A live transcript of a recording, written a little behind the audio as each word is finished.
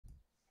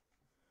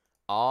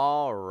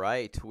All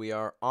right, we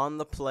are on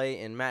the play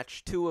in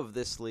match 2 of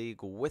this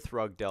league with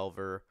Rug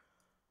Delver.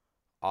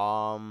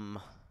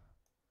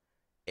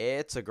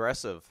 It's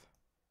aggressive.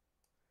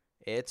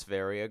 It's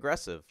very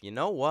aggressive. You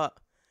know what?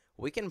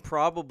 We can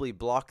probably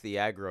block the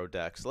aggro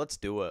decks. Let's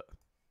do it.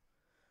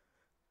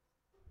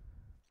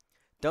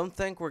 Don't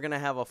think we're going to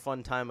have a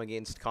fun time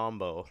against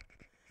combo,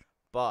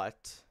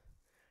 but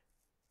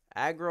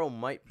aggro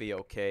might be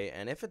okay,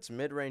 and if it's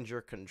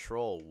mid-ranger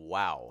control,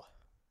 wow.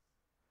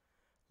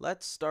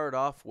 Let's start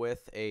off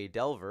with a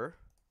Delver.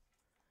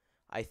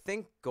 I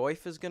think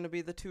Goyf is going to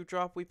be the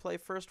 2-drop we play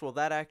first. Well,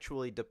 that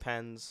actually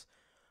depends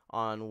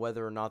on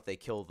whether or not they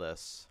kill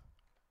this.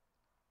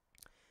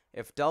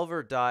 If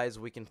Delver dies,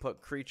 we can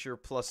put creature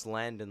plus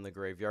land in the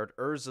graveyard.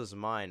 Urza's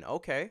mine.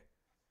 Okay.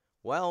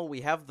 Well, we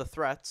have the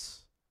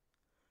threats.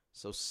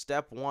 So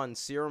step 1,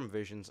 Serum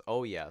Visions.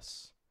 Oh,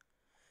 yes.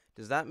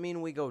 Does that mean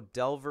we go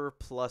Delver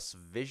plus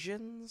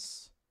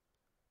Visions?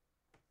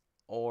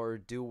 Or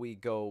do we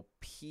go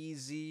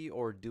Peasy,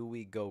 or do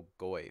we go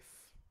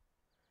Goyf?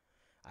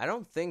 I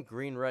don't think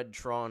green-red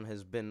Tron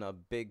has been a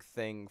big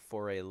thing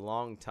for a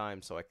long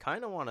time, so I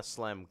kind of want to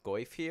slam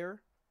Goyf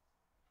here.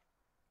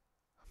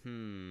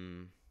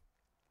 Well,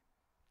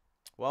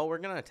 we're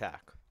going to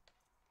attack.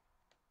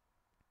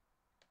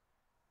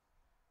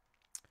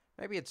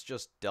 Maybe it's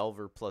just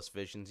Delver plus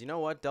Visions. You know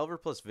what? Delver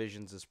plus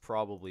Visions is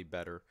probably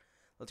better.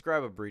 Let's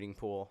grab a breeding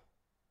pool.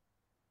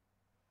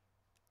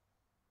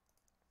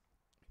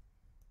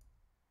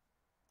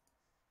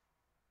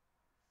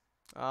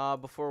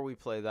 Before we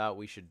play that,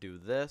 we should do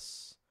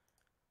this.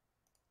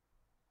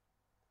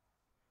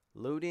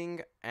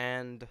 Looting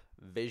and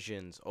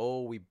Visions.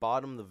 Oh, we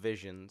bottom the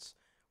Visions.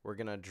 We're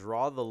going to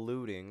draw the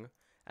looting,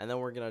 and then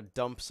we're going to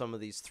dump some of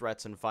these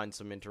threats and find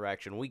some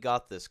interaction. We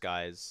got this,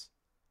 guys.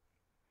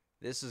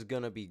 This is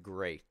going to be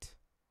great.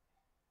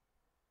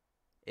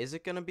 Is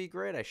it going to be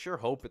great? I sure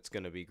hope it's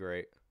going to be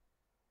great.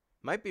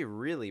 Might be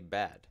really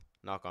bad.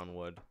 Knock on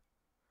wood.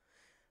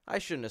 I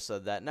shouldn't have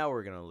said that. Now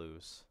we're going to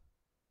lose.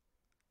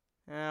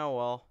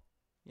 Well,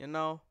 you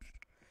know,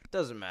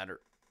 doesn't matter.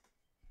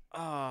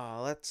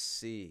 Let's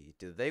see.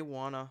 Do they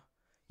wanna?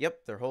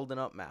 Yep, they're holding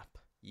up map.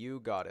 You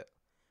got it.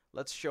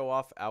 Let's show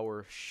off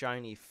our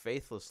shiny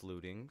Faithless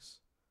lootings.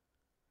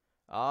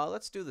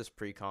 Let's do this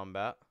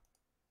pre-combat.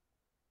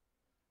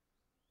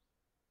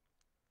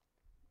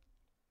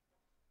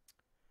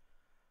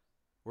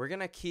 We're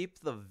gonna keep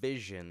the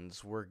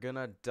Visions. We're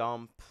gonna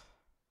dump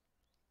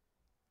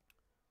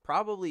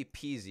probably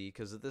Peasy,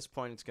 because at this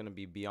point it's going to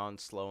be beyond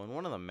slow, and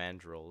one of the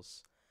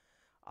Mandrills.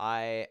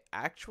 I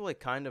actually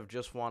kind of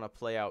just want to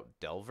play out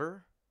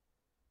Delver.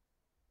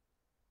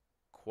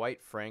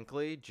 Quite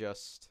frankly,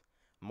 just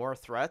more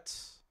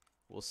threats.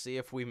 We'll see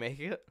if we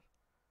make it.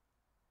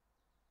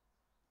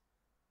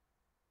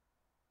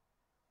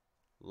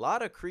 A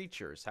lot of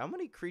creatures. How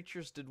many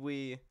creatures did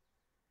we...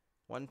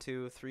 1,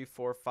 2, 3,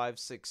 4, 5,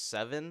 6,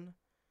 7?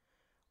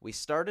 We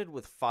started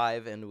with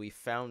 5 and we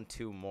found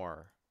 2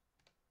 more.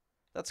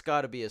 That's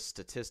got to be a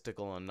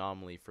statistical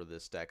anomaly for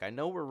this deck. I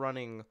know we're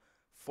running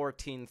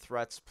 14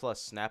 threats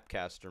plus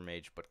Snapcaster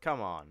Mage, but come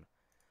on.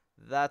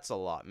 That's a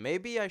lot.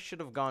 Maybe I should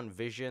have gone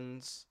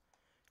Visions,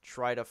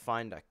 try to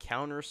find a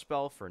counter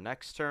spell for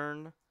next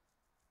turn.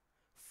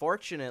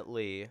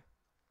 Fortunately,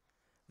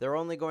 they're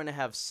only going to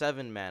have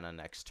 7 mana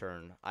next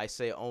turn. I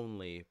say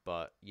only,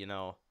 but, you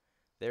know,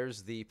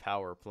 there's the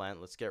power plant.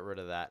 Let's get rid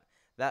of that.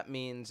 That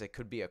means it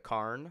could be a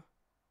Karn.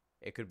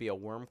 It could be a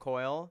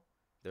Wormcoil.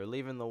 They're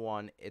leaving the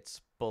 1. It's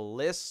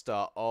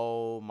Ballista.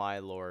 Oh, my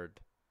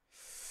lord.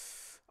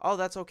 Oh,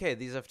 that's okay.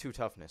 These have 2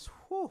 toughness.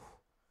 Whew.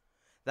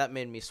 That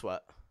made me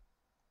sweat.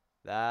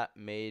 That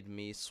made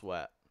me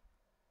sweat.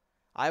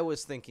 I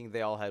was thinking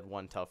they all had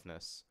 1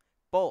 toughness.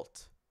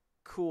 Bolt.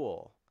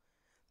 Cool.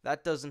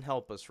 That doesn't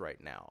help us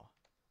right now.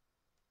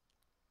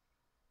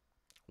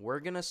 We're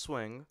going to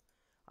swing.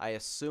 I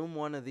assume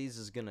one of these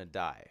is going to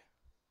die.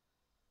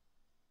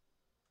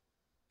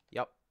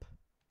 Yep.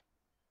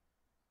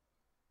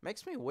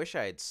 Makes me wish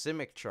I had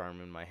Simic Charm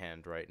in my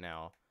hand right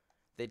now.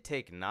 They'd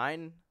take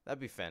 9? That'd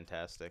be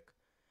fantastic.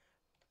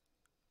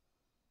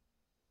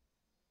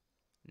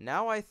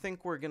 Now I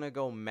think we're going to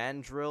go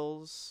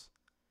Mandrills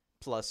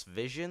plus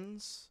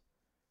Visions.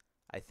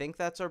 I think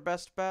that's our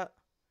best bet.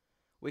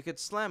 We could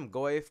slam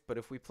Goyf, but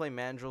if we play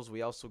Mandrills,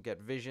 we also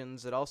get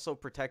Visions. It also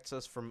protects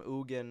us from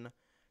Ugin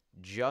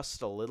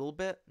just a little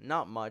bit.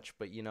 Not much,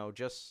 but, you know,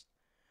 just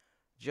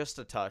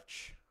a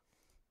touch.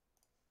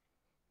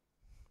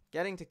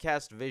 Getting to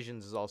cast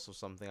Visions is also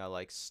something I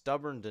like.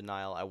 Stubborn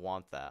Denial, I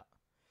want that.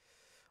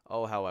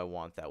 Oh, how I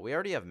want that. We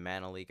already have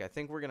Mana Leak. I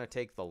think we're going to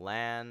take the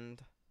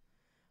land.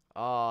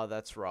 Oh,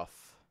 that's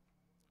rough.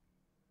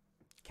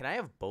 Can I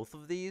have both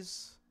of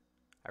these?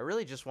 I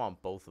really just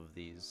want both of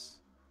these.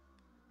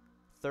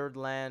 Third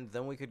land,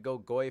 then we could go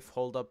Goyf,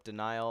 hold up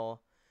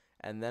Denial,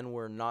 and then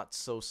we're not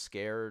so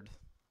scared.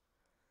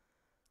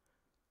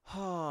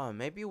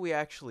 Maybe we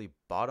actually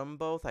bottom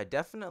both. I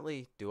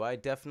definitely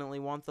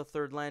want the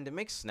third land? It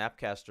makes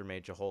Snapcaster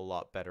Mage a whole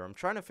lot better. I'm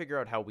trying to figure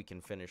out how we can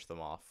finish them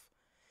off.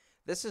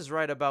 This is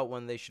right about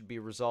when they should be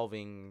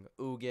resolving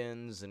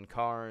Ugins and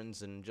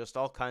Karns and just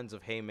all kinds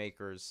of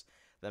haymakers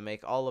that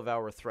make all of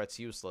our threats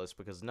useless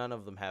because none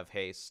of them have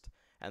haste,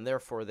 and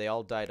therefore they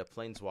all die to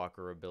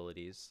Planeswalker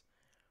abilities.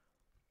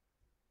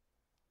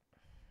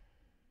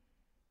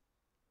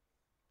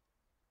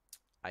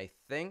 I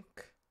think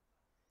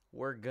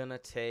we're gonna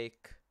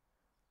take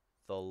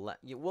the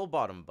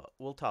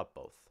we'll top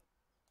both.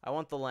 I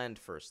want the land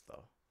first,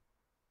 though.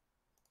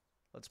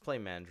 Let's play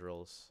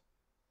Mandrills.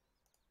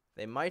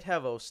 They might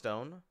have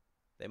O-Stone.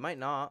 They might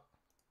not.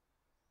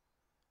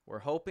 We're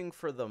hoping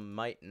for the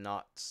might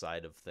not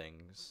side of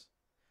things.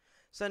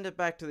 Send it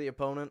back to the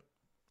opponent.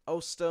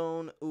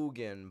 O-Stone,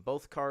 Ugin.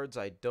 Both cards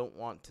I don't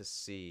want to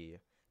see.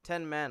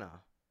 10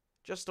 mana.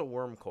 Just a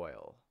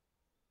Wormcoil.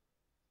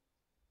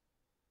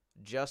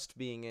 Just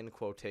being in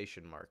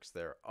quotation marks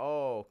there.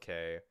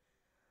 Okay.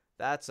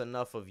 That's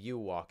enough of you,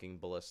 Walking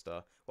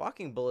Ballista.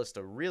 Walking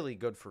Ballista really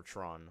good for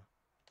Tron.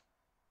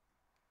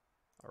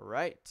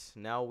 Alright,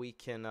 now we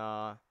can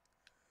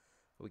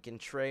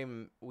trade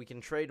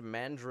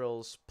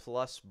Mandrills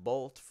plus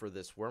Bolt for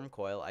this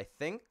Wormcoil. I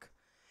think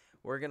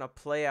we're gonna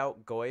play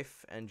out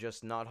Goyf and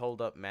just not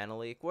hold up Mana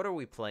Leak. What are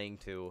we playing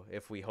to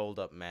if we hold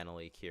up Mana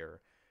Leak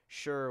here?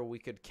 Sure, we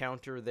could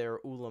counter their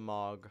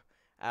Ulamog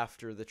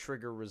after the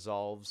trigger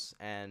resolves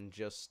and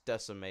just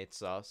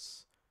decimates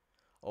us.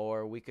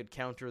 Or we could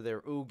counter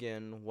their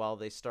Ugin while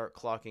they start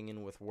clocking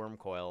in with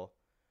Wormcoil.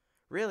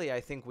 Really, I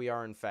think we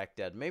are in fact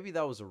dead. Maybe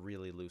that was a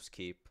really loose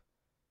keep.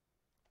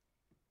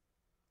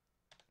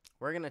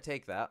 We're going to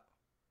take that.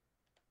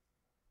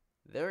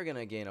 They're going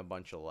to gain a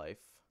bunch of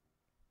life.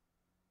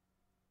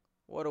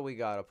 What do we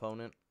got,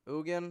 opponent?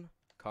 Ugin?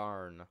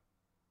 Karn.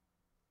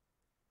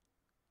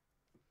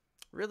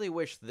 Really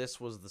wish this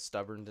was the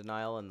Stubborn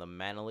Denial and the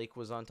Mana Leak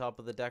was on top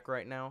of the deck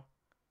right now.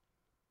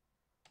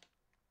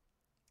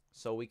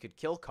 So we could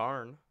kill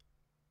Karn.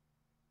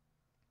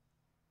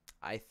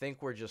 I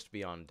think we're just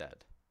beyond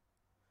dead.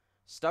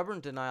 Stubborn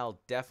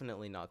Denial,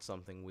 definitely not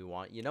something we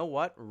want. You know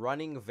what?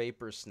 Running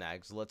Vapor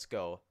Snags. Let's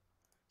go.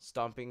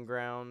 Stomping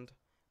Ground.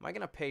 Am I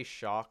going to pay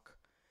Shock?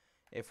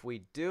 If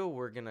we do,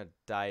 we're going to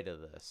die to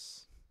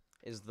this.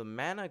 Is the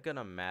mana going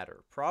to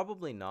matter?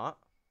 Probably not.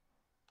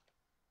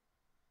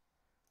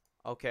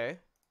 Okay.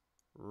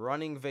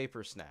 Running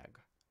Vapor Snag.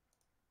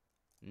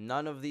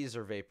 None of these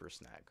are Vapor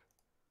Snag.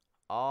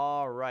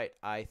 Alright,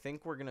 I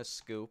think we're going to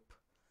scoop.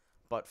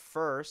 But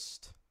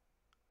first,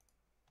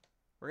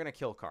 we're going to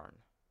kill Karn.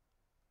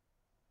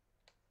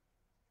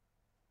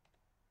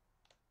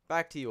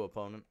 Back to you,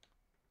 opponent.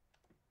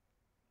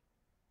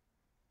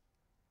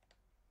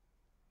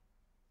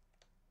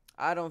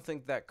 I don't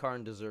think that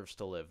Karn deserves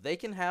to live. They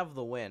can have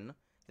the win.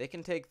 They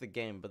can take the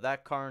game, but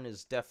that Karn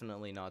is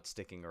definitely not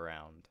sticking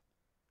around.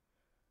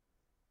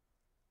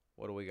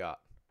 What do we got?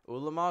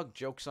 Ulamog,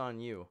 joke's on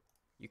you.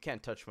 You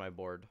can't touch my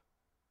board.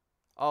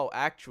 Oh,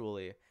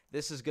 actually,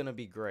 this is going to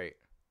be great.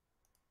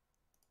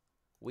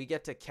 We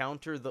get to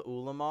counter the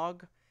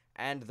Ulamog,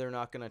 and they're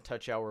not going to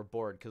touch our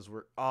board because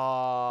we're...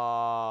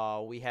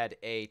 Oh, we had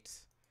 8.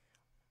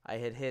 I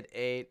had hit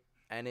 8,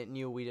 and it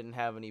knew we didn't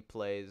have any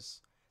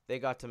plays. They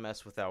got to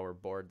mess with our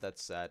board.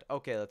 That's sad.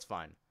 Okay, that's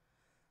fine.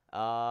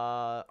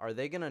 Are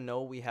they going to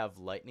know we have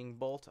Lightning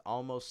Bolt?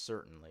 Almost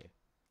certainly.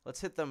 Let's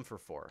hit them for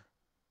 4.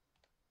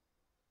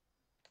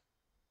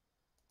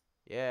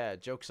 Yeah,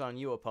 joke's on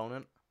you,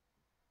 opponent.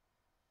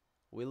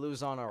 We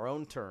lose on our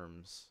own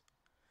terms.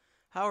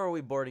 How are we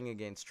boarding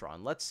against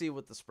Tron? Let's see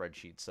what the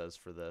spreadsheet says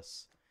for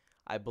this.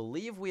 I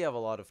believe we have a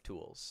lot of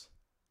tools.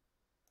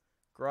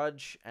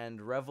 Grudge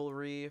and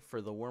Revelry for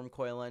the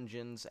Wormcoil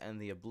engines and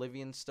the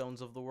Oblivion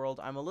Stones of the world.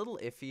 I'm a little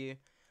iffy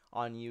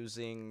on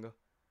using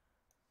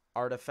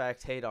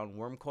Artifact Hate on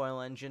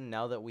Wormcoil engine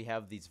now that we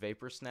have these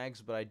Vapor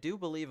Snags, but I do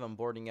believe I'm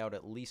boarding out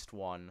at least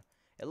 1.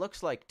 It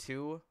looks like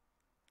 2.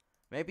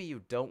 Maybe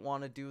you don't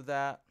want to do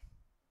that.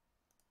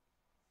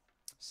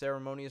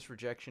 Ceremonious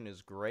Rejection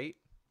is great.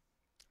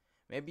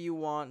 Maybe you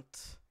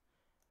want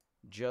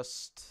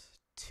just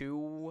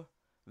 2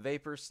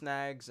 Vapor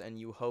Snags and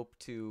you hope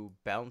to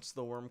bounce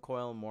the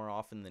Wormcoil more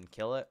often than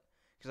kill it.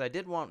 Because I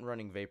did want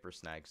running Vapor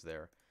Snags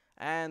there.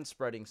 And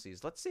Spreading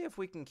Seas. Let's see if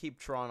we can keep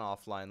Tron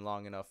offline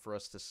long enough for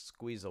us to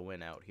squeeze a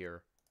win out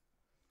here.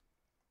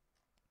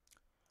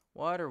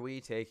 What are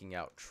we taking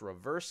out?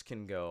 Traverse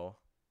can go.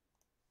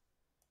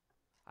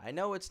 I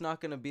know it's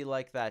not going to be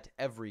like that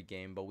every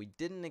game, but we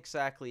didn't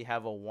exactly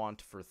have a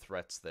want for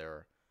threats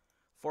there.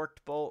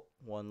 Forked Bolt,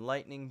 1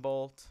 Lightning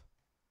Bolt.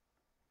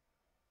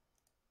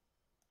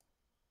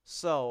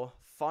 So,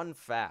 fun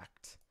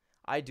fact,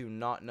 I do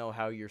not know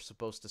how you're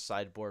supposed to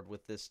sideboard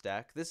with this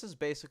deck. This is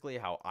basically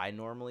how I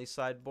normally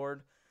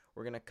sideboard.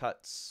 We're going to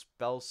cut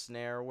Spell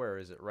Snare, where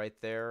is it? Right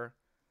there.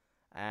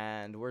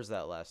 And where's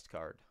that last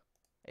card?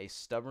 A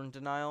Stubborn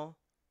Denial.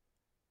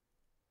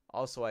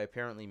 Also, I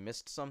apparently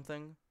missed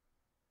something.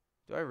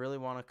 Do I really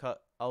want to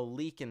cut? Oh,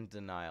 Leak and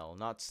Denial,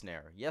 not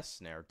Snare. Yes,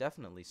 Snare.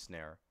 Definitely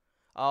Snare.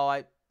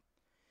 Oh,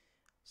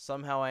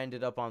 somehow I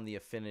ended up on the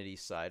Affinity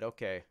side.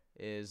 Okay.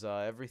 Is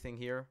everything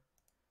here?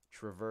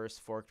 Traverse,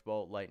 Forked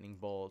Bolt, Lightning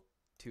Bolt,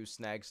 2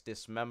 snags,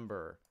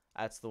 dismember.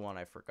 That's the one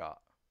I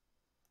forgot.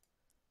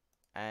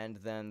 And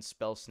then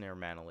spell snare,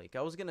 mana leak.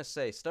 I was gonna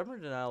say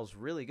stubborn denial is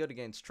really good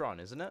against Tron,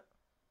 isn't it?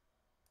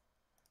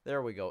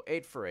 There we go,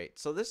 8 for 8.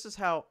 So this is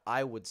how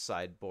I would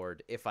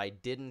sideboard if I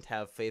didn't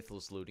have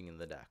Faithless Looting in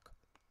the deck.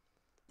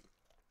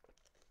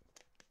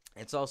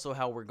 It's also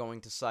how we're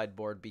going to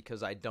sideboard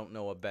because I don't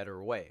know a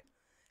better way.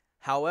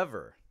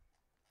 However,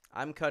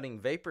 I'm cutting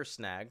Vapor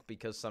Snag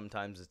because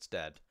sometimes it's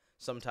dead.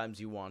 Sometimes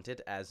you want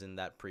it, as in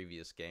that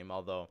previous game,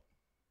 although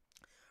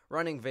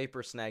running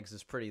Vapor Snags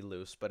is pretty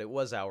loose, but it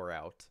was our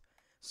out.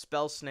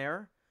 Spell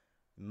Snare,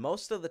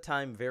 most of the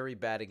time very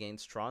bad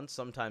against Tron,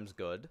 sometimes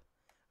good.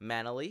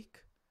 Mana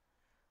Leak,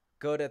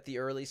 good at the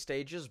early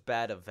stages,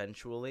 bad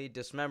eventually.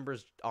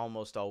 Dismember's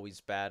almost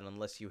always bad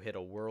unless you hit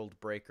a World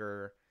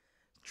Breaker,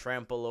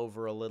 trample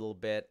over a little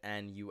bit,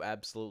 and you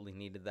absolutely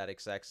needed that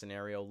exact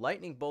scenario.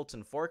 Lightning Bolts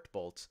and Forked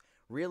Bolts,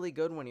 really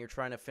good when you're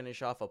trying to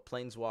finish off a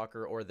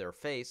Planeswalker or their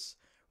face,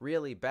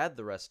 really bad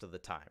the rest of the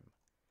time.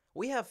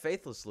 We have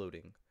Faithless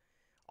Looting.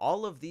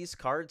 All of these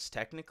cards,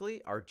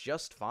 technically, are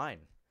just fine.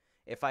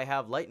 If I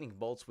have Lightning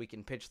Bolts, we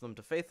can pitch them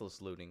to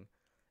Faithless Looting.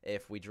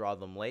 If we draw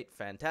them late,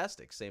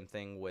 fantastic. Same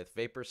thing with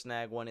Vapor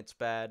Snag when it's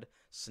bad,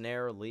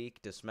 Snare,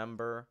 Leak,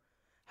 Dismember.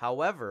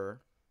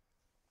 However,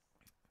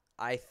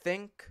 I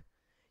think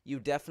you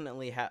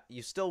definitely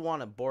you still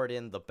want to board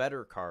in the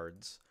better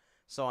cards.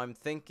 So I'm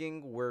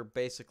thinking we're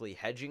basically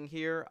hedging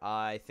here.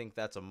 I think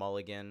that's a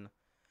mulligan.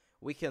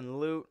 We can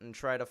loot and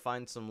try to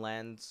find some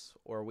lands,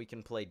 or we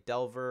can play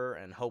Delver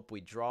and hope we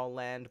draw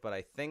land, but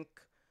I think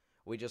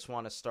we just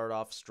want to start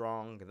off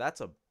strong.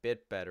 That's a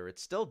bit better. It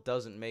still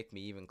doesn't make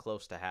me even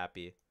close to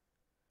happy.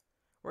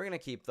 We're going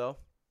to keep, though.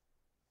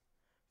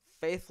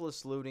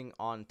 Faithless Looting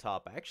on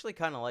top. I actually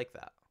kind of like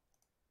that.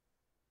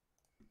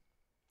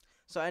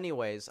 So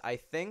anyways, I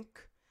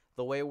think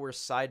the way we're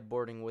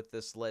sideboarding with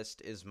this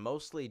list is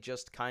mostly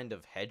just kind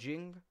of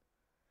hedging,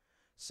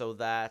 so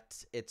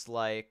that it's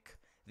like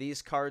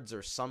these cards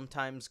are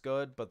sometimes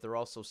good, but they're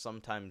also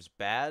sometimes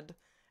bad,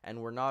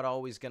 and we're not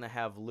always going to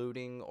have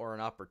looting or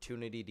an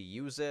opportunity to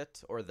use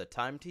it, or the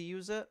time to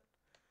use it.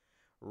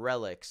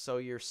 Relic, so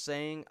you're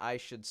saying I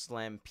should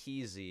slam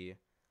Peasy,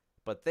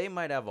 but they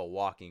might have a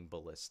Walking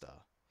Ballista.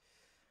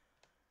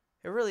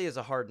 It really is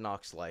a Hard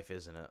Knocks life,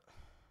 isn't it?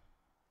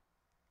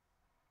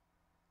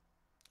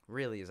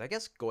 Really is. I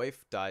guess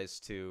Goyf dies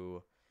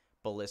to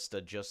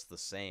Ballista just the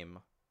same.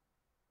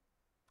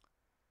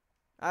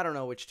 I don't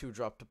know which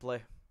 2-drop to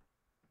play.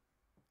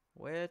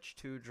 Which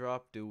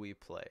 2-drop do we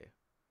play?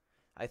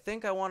 I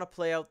think I want to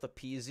play out the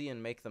Peasy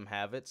and make them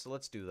have it, so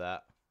let's do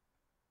that.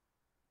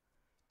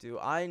 Do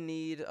I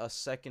need a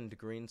second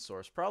green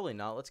source? Probably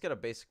not. Let's get a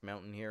basic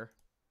mountain here.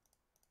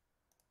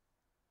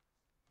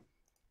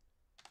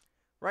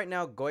 Right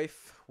now,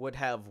 Goyf would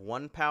have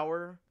 1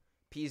 power.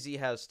 Peasy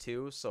has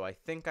 2, so I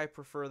think I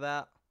prefer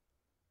that.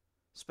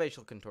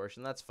 Spatial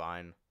Contortion, that's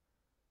fine.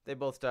 They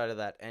both die to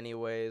that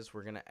anyways.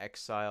 We're going to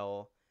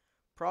exile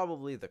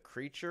probably the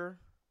creature.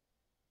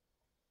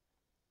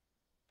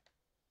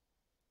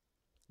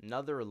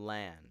 Another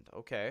land.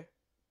 Okay.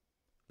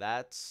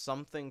 That's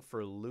something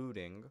for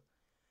looting.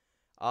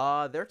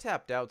 They're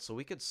tapped out, so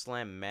we could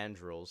slam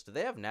Mandrills. Do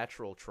they have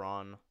natural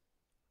Tron?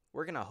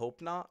 We're going to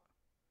hope not.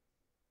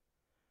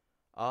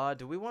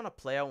 Do we want to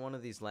play out one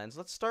of these lands?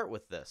 Let's start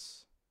with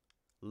this.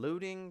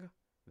 Looting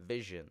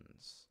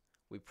Visions.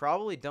 We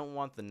probably don't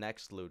want the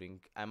next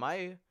looting. Am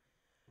I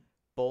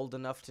bold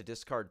enough to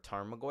discard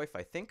Tarmogoyf?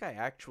 I think I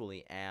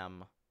actually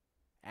am.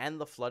 And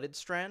the Flooded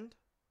Strand.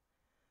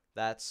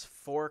 That's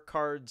 4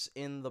 cards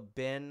in the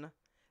bin.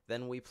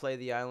 Then we play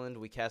the island.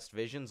 We cast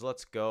Visions.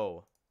 Let's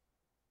go.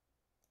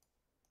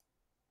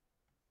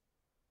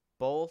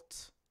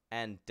 Bolt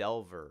and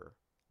Delver.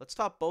 Let's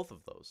top both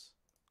of those.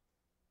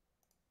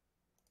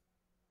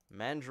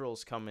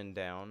 Mandrill's coming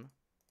down.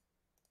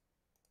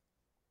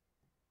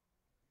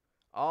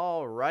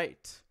 All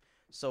right.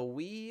 So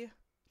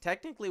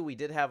technically we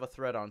did have a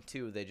threat on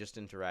 2. They just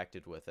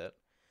interacted with it.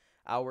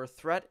 Our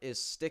threat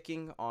is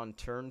sticking on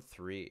turn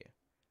 3.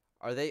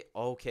 Are they?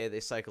 Okay, they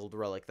cycled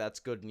Relic. That's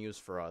good news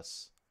for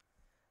us.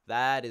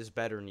 That is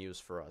better news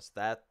for us.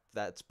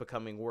 That's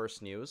becoming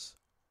worse news.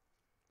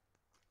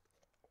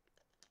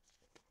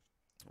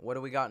 What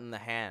do we got in the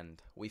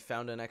hand? We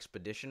found an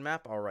expedition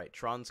map. All right,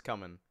 Tron's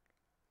coming.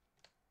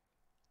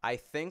 I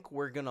think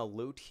we're going to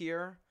loot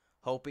here,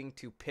 hoping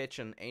to pitch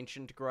an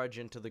Ancient Grudge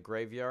into the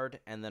graveyard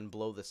and then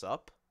blow this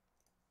up.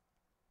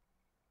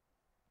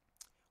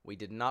 We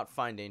did not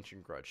find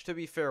Ancient Grudge. To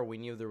be fair, we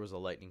knew there was a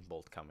Lightning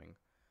Bolt coming.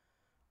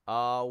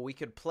 We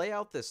could play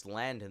out this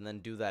land and then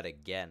do that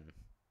again.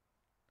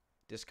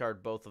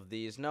 Discard both of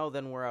these. No,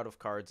 then we're out of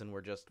cards and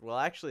we're just... Well,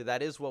 actually,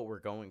 that is what we're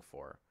going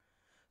for.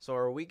 So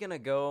are we going to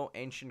go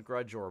Ancient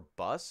Grudge or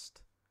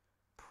Bust?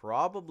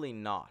 Probably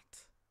not.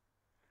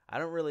 I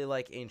don't really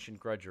like Ancient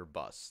Grudge or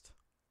Bust.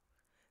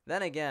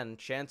 Then again,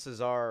 chances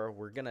are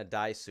we're going to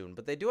die soon.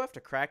 But they do have to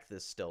crack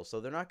this still, so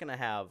they're not going to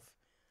have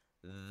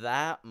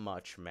that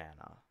much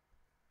mana.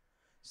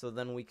 So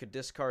then we could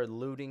discard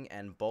Looting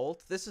and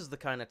Bolt. This is the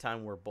kind of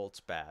time where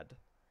Bolt's bad.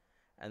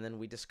 and then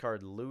we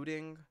discard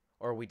looting,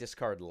 or we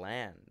discard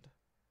land.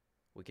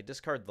 We could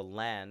discard the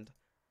land,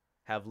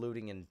 have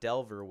looting in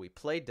Delver, we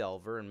play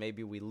Delver, and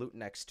maybe we loot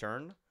next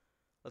turn.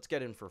 Let's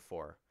get in for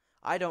 4.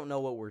 I don't know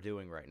what we're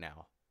doing right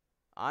now.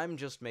 I'm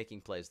just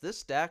making plays.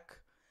 This deck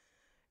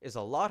is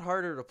a lot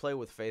harder to play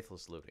with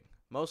Faithless Looting,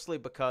 mostly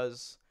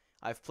because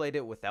I've played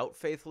it without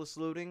Faithless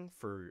Looting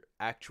for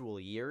actual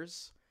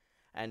years,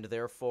 and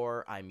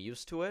therefore I'm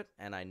used to it,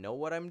 and I know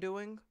what I'm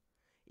doing.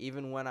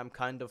 Even when I'm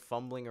kind of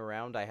fumbling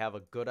around, I have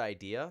a good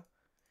idea.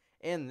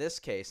 In this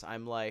case,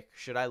 I'm like,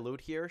 should I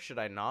loot here? Should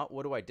I not?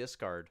 What do I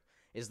discard?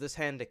 Is this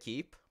hand a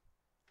keep?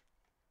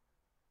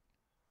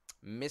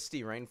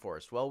 Misty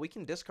Rainforest. Well, we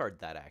can discard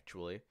that,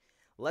 actually.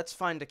 Let's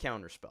find a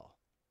counterspell.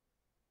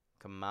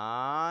 Come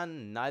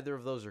on. Neither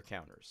of those are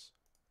counters.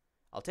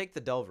 I'll take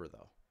the Delver,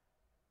 though.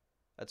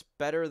 That's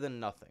better than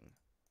nothing.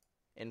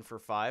 In for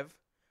 5.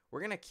 We're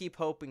going to keep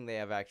hoping they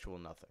have actual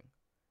nothing.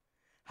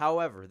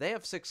 However, they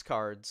have 6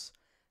 cards,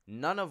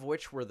 none of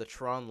which were the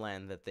Tron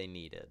land that they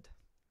needed.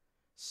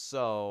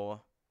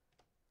 So,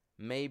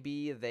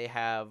 maybe they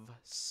have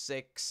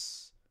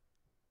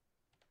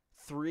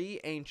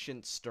 3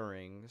 Ancient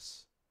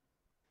Stirrings,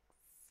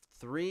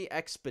 3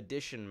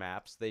 Expedition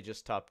Maps. They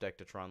just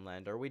top-decked a Tron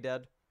land. Are we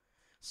dead?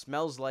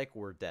 Smells like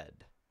we're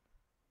dead.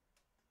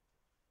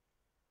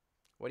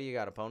 What do you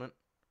got, opponent?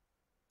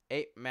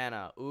 8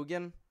 mana.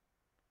 Ugin?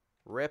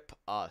 Rip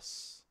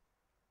us.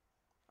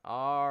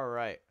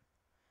 Alright.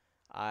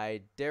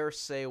 I dare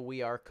say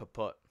we are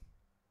kaput.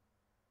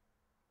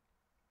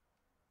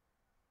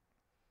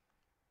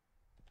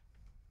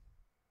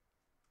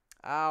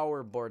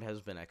 Our board has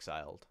been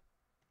exiled.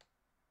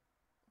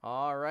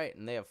 Alright,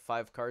 and they have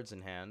 5 cards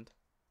in hand.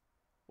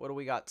 What do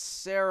we got?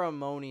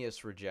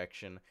 Ceremonious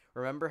Rejection.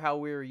 Remember how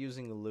we were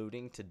using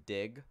looting to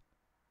dig?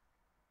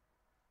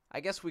 I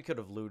guess we could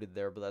have looted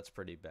there, but that's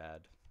pretty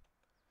bad.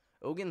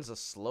 Ugin's a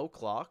slow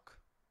clock.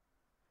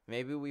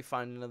 Maybe we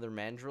find another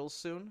Mandrill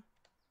soon.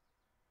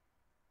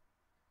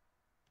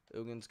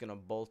 Ugin's gonna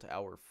bolt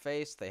our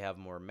face. They have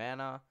more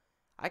mana.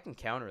 I can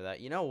counter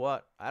that. You know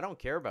what? I don't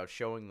care about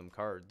showing them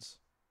cards.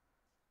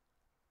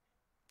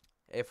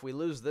 If we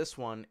lose this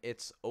one,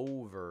 it's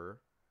over.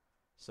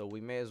 So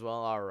we may as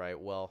well.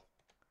 Alright, well,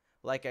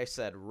 like I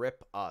said,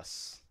 rip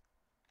us.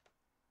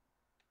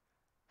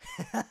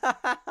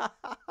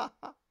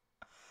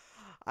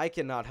 I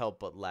cannot help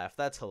but laugh.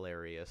 That's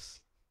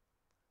hilarious.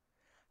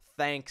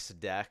 Thanks,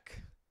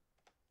 deck.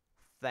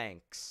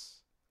 Thanks.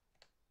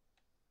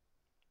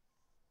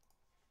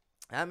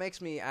 That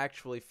makes me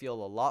actually feel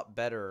a lot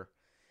better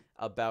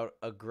about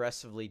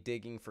aggressively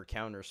digging for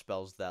counter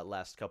spells that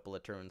last couple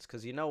of turns.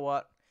 Because you know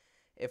what?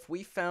 If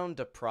we found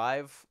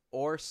Deprive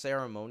or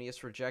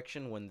Ceremonious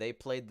Rejection when they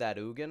played that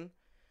Ugin,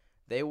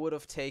 they would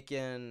have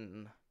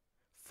taken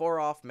 4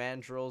 off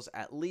Mandrills,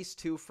 at least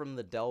 2 from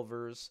the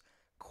Delvers,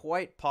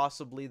 quite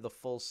possibly the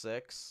full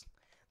 6.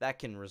 That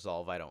can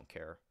resolve, I don't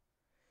care.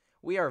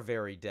 We are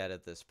very dead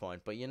at this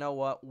point, but you know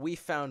what? We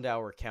found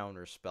our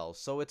counter spell,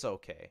 so it's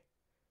okay.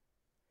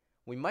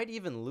 We might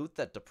even loot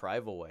that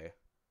Deprive away.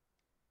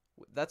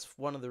 That's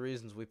one of the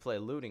reasons we play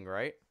looting,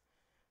 right?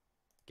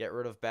 Get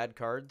rid of bad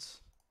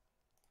cards.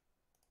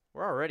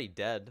 We're already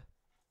dead.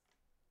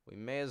 We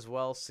may as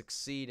well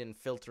succeed in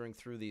filtering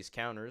through these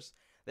counters.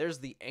 There's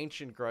the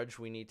Ancient Grudge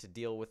we need to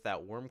deal with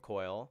that Worm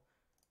Coil.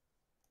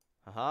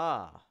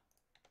 Aha.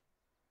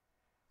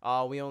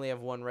 Oh, we only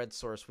have 1 red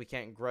source. We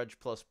can't Grudge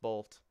plus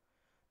Bolt.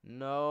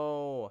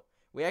 No.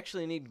 We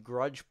actually need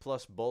Grudge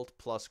plus Bolt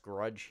plus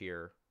Grudge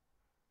here.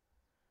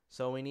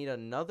 So we need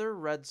another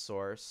red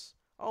source.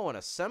 Oh, an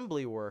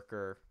Assembly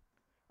Worker.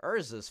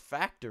 Urza's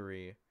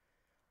Factory.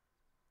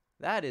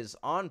 That is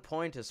on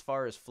point as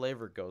far as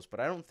flavor goes, but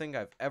I don't think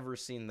I've ever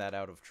seen that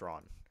out of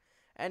Tron.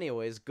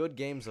 Anyways, good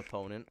games,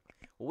 opponent.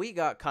 We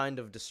got kind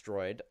of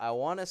destroyed. I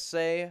want to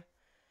say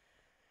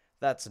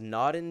that's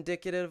not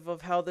indicative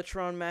of how the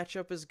Tron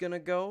matchup is going to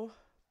go,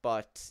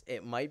 but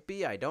it might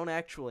be. I don't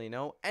actually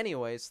know.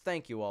 Anyways,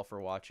 thank you all for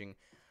watching.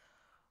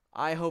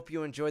 I hope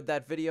you enjoyed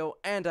that video,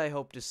 and I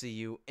hope to see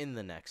you in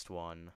the next one.